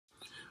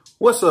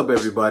What's up,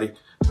 everybody?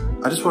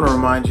 I just want to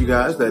remind you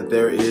guys that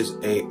there is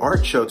a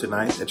art show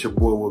tonight that your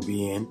boy will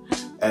be in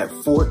at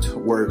Fort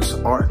Works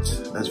Art.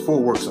 That's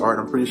Fort Works Art.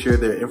 I'm pretty sure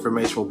their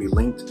information will be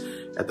linked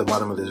at the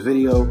bottom of this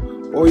video,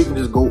 or you can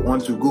just go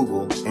onto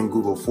Google and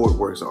Google Fort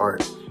Works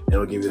Art and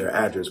it'll give you their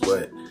address.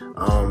 But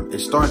it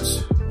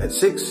starts at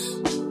 6.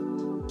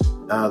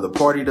 The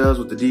party does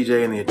with the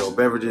DJ and the adult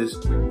beverages,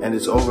 and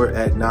it's over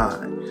at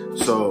 9.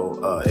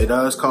 So it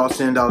does cost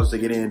 $10 to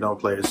get in. Don't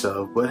play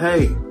yourself, but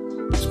hey,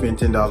 spend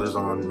 $10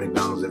 on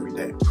McDonald's every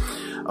day.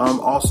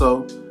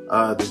 Also,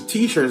 the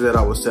t-shirts that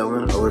I was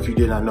selling, or if you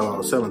did not know I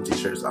was selling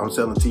t-shirts, I'm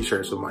selling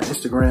t-shirts with my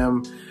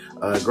Instagram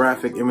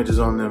graphic images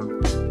on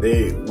them.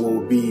 They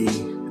will be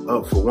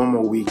up for one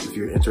more week if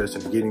you're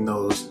interested in getting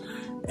those,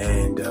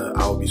 and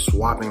I'll be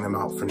swapping them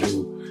out for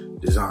new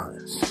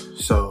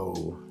designs.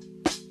 So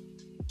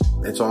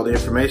that's all the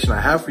information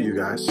I have for you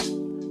guys.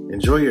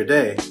 Enjoy your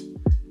day.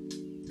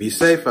 Be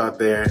safe out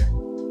there.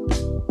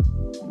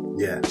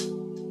 Yeah.